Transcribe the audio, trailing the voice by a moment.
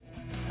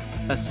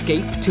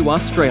Escape to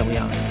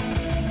Australia.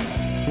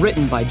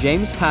 Written by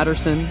James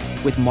Patterson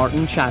with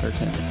Martin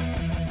Chatterton.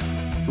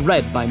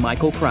 Read by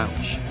Michael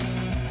Crouch.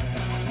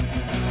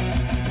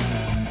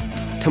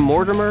 To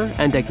Mortimer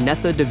and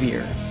Agnetha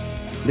DeVere,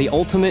 the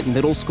ultimate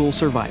middle school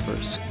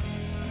survivors.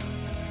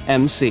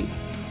 MC.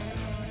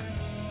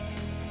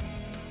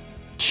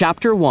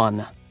 Chapter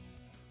 1.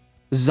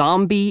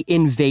 Zombie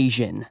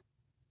Invasion.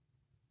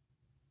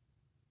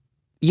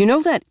 You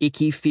know that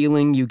icky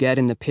feeling you get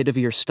in the pit of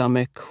your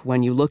stomach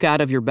when you look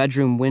out of your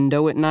bedroom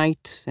window at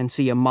night and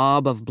see a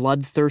mob of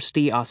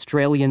bloodthirsty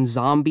Australian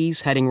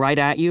zombies heading right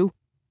at you?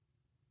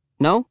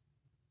 No?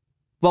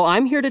 Well,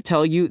 I'm here to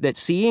tell you that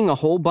seeing a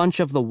whole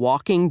bunch of the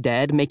Walking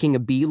Dead making a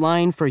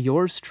beeline for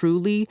yours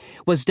truly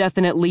was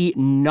definitely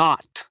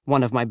not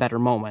one of my better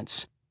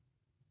moments.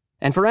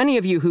 And for any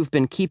of you who've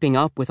been keeping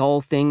up with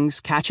all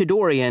things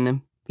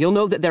Cachadorian, you'll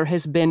know that there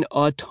has been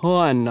a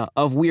ton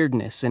of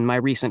weirdness in my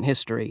recent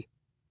history.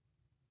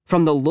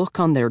 From the look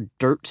on their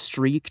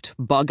dirt-streaked,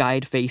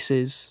 bug-eyed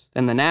faces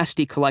and the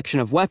nasty collection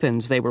of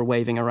weapons they were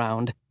waving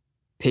around,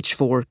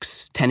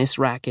 pitchforks, tennis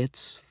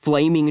rackets,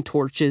 flaming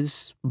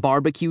torches,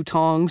 barbecue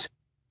tongs,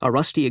 a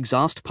rusty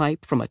exhaust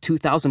pipe from a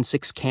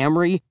 2006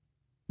 Camry,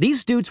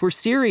 these dudes were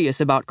serious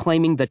about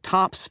claiming the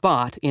top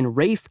spot in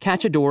Rafe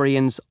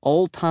Cachadorian's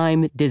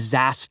all-time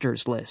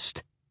disasters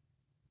list.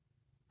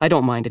 I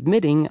don't mind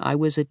admitting I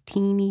was a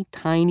teeny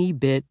tiny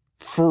bit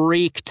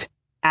freaked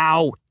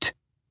out.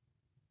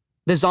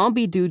 The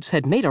zombie dudes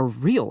had made a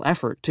real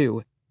effort,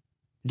 too.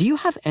 Do you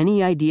have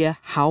any idea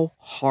how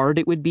hard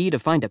it would be to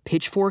find a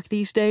pitchfork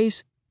these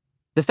days?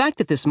 The fact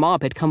that this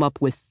mob had come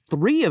up with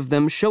 3 of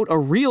them showed a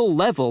real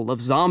level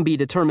of zombie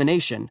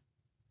determination.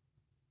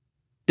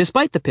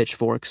 Despite the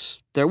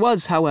pitchforks, there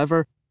was,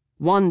 however,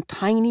 one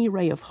tiny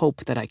ray of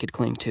hope that I could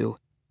cling to.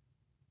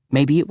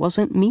 Maybe it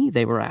wasn't me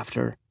they were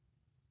after.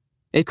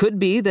 It could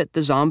be that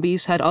the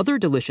zombies had other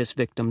delicious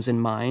victims in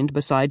mind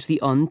besides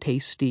the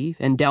untasty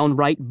and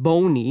downright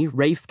bony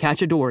Rafe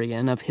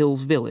Cachadorian of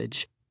Hills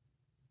Village.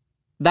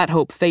 That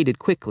hope faded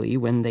quickly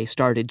when they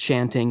started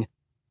chanting,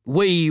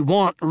 "We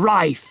want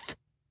Rafe!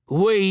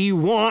 We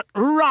want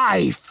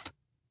Rafe!"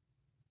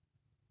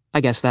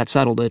 I guess that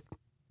settled it.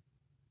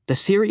 The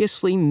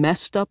seriously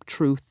messed up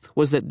truth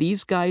was that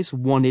these guys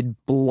wanted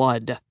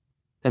blood,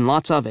 and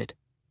lots of it.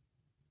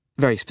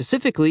 Very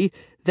specifically,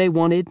 they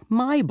wanted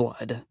my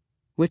blood,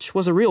 which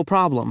was a real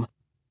problem.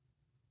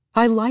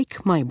 I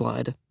like my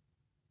blood.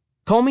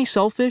 Call me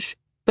selfish,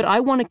 but I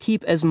want to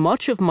keep as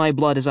much of my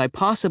blood as I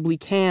possibly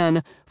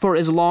can for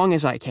as long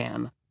as I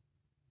can.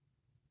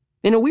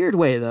 In a weird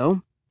way,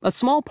 though, a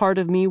small part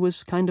of me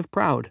was kind of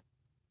proud.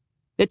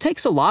 It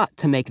takes a lot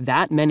to make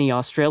that many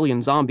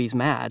Australian zombies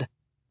mad.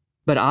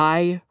 But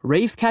I,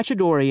 Rafe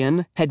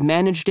Cachadorian, had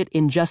managed it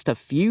in just a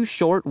few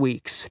short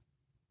weeks.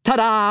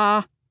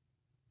 Ta-da!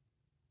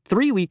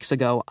 3 weeks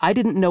ago, I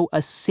didn't know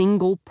a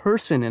single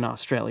person in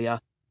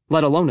Australia,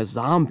 let alone a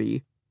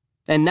zombie.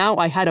 And now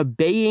I had a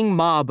baying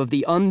mob of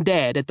the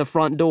undead at the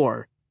front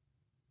door.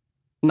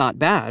 Not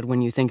bad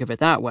when you think of it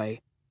that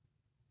way.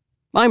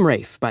 I'm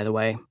Rafe, by the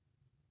way.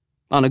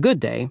 On a good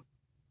day,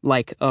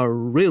 like a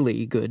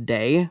really good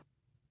day,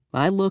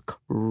 I look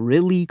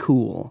really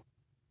cool.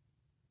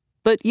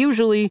 But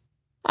usually,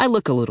 I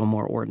look a little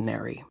more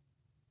ordinary.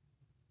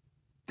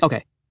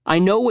 Okay, I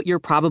know what you're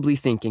probably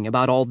thinking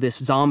about all this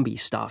zombie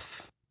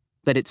stuff.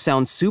 That it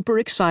sounds super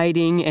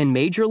exciting and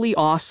majorly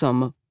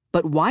awesome,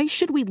 but why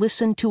should we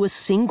listen to a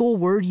single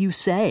word you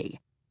say?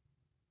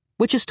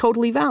 Which is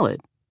totally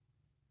valid.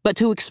 But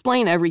to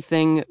explain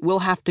everything, we'll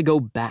have to go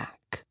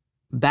back.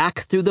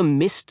 Back through the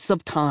mists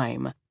of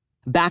time.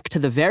 Back to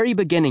the very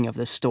beginning of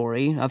the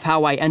story of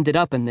how I ended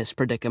up in this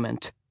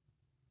predicament.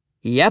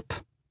 Yep.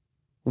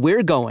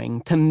 We're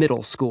going to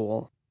middle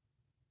school.